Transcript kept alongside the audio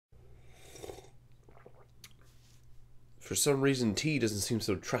For some reason, T doesn't seem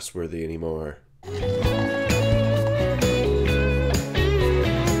so trustworthy anymore.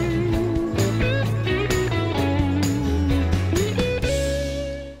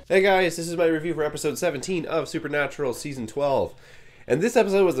 Hey guys, this is my review for episode 17 of Supernatural Season 12. And this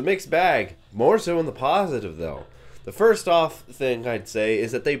episode was a mixed bag, more so in the positive though. The first off thing I'd say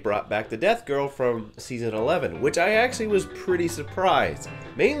is that they brought back the Death Girl from Season 11, which I actually was pretty surprised.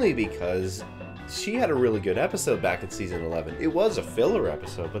 Mainly because she had a really good episode back in Season 11. It was a filler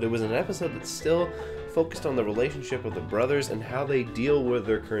episode, but it was an episode that still focused on the relationship of the brothers and how they deal with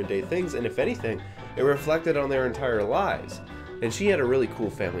their current day things, and if anything, it reflected on their entire lives. And she had a really cool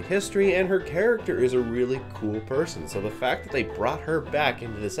family history, and her character is a really cool person. So the fact that they brought her back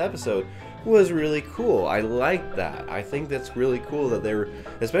into this episode was really cool. I like that. I think that's really cool that they were,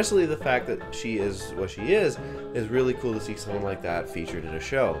 especially the fact that she is what she is really cool to see someone like that featured in a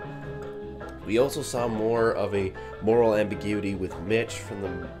show. We also saw more of a moral ambiguity with Mitch from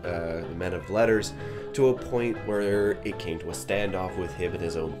the Men of Letters, to a point where it came to a standoff with him and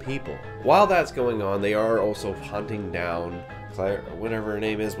his own people. While that's going on, they are also hunting down Claire, or whatever her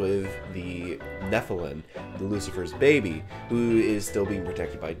name is, with the Nephilim, the Lucifer's baby, who is still being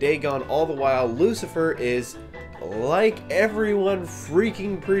protected by Dagon. All the while, Lucifer is, like everyone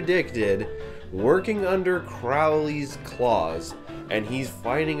freaking predicted, working under Crowley's claws, and he's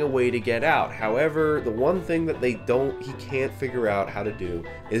finding a way to get out. However, the one thing that he can't figure out how to do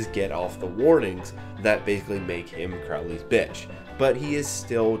is get off the warnings that basically make him Crowley's bitch. But he is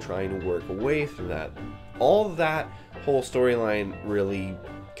still trying to work away from that. All that whole storyline really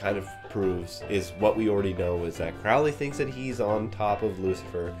kind of proves is what we already know, is that Crowley thinks that he's on top of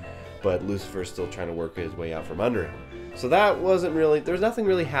Lucifer, but Lucifer's still trying to work his way out from under him. So that wasn't really, there's nothing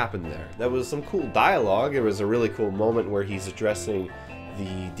really happened there. That was some cool dialogue. It was a really cool moment where he's addressing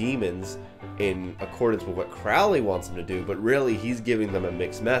the demons in accordance with what Crowley wants him to do, but really he's giving them a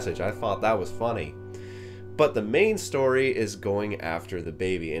mixed message. I thought that was funny. But the main story is going after the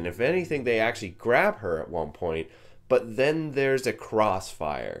baby, and if anything, they actually grab her at one point, but then there's a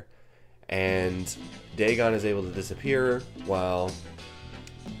crossfire, and Dagon is able to disappear while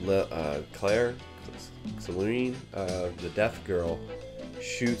Claire, Celine, the Death Girl,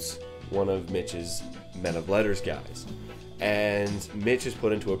 shoots one of Mitch's Men of Letters guys. And Mitch is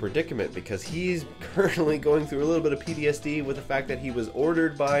put into a predicament because he's currently going through a little bit of PTSD with the fact that he was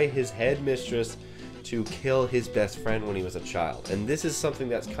ordered by his head mistress to kill his best friend when he was a child. And this is something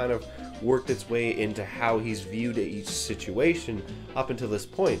that's kind of worked its way into how he's viewed each situation up until this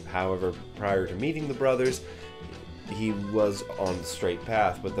point. However, prior to meeting the brothers, he was on the straight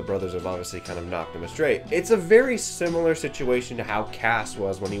path, but the brothers have obviously kind of knocked him astray. It's a very similar situation to how Cass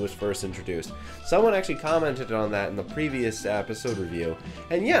was when he was first introduced. Someone actually commented on that in the previous episode review.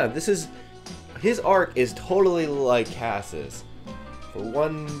 And yeah, his arc is totally like Cass's, for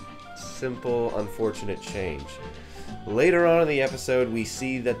one simple, unfortunate change. Later on in the episode, we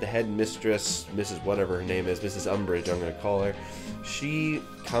see that the head mistress, Mrs. whatever her name is, Mrs. Umbridge, I'm going to call her, she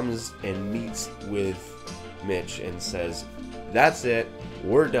comes and meets with Mitch and says, that's it,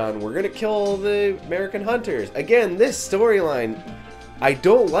 we're done, we're gonna kill the American hunters. Again, this storyline, I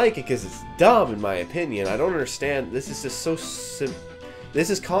don't like it because it's dumb in my opinion. I don't understand. This is just so this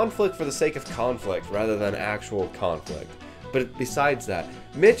is conflict for the sake of conflict rather than actual conflict. But besides that,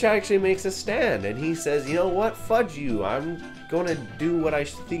 Mitch actually makes a stand and he says, you know what, fudge you, I'm gonna do what I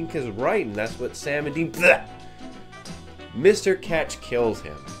think is right, and that's what Sam and Dean... Bleh! Mr. Ketch kills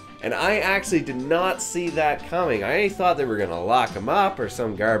him. And I actually did not see that coming. I thought they were going to lock him up or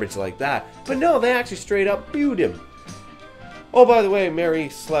some garbage like that. But no, they actually straight up viewed him. Oh, by the way, Mary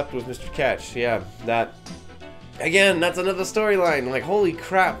slept with Mr. Ketch. Yeah, that... Again, that's another storyline. Like, holy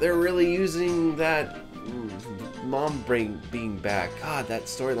crap, they're really using that mom being back. God, that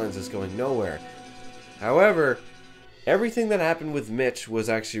storyline's just going nowhere. However, everything that happened with Mitch was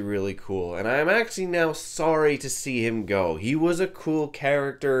actually really cool, and I'm actually now sorry to see him go. He was a cool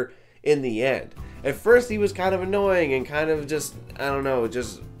character in the end. At first he was kind of annoying and kind of just, I don't know,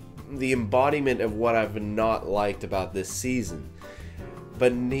 just the embodiment of what I've not liked about this season.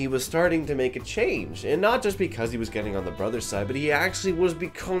 But he was starting to make a change, and not just because he was getting on the brother's side, but he actually was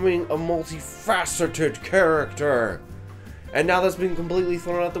becoming a multifaceted character. And now that's been completely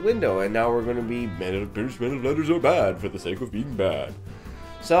thrown out the window, and now we're going to be Men of Letters are bad for the sake of being bad.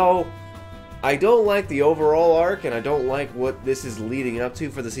 So, I don't like the overall arc, and I don't like what this is leading up to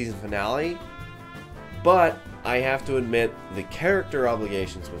for the season finale. But I have to admit, the character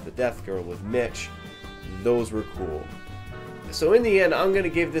obligations with the Death Girl, with Mitch, those were cool. So in the end, I'm going to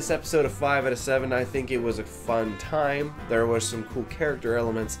give this episode a 5 out of 7. I think it was a fun time. There was some cool character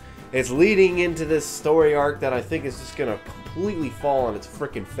elements. It's leading into this story arc that I think is just going to completely fall on its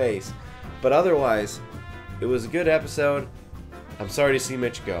freaking face. But otherwise, it was a good episode. I'm sorry to see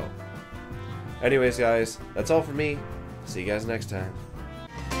Mitch go. Anyways, guys, that's all for me. See you guys next time.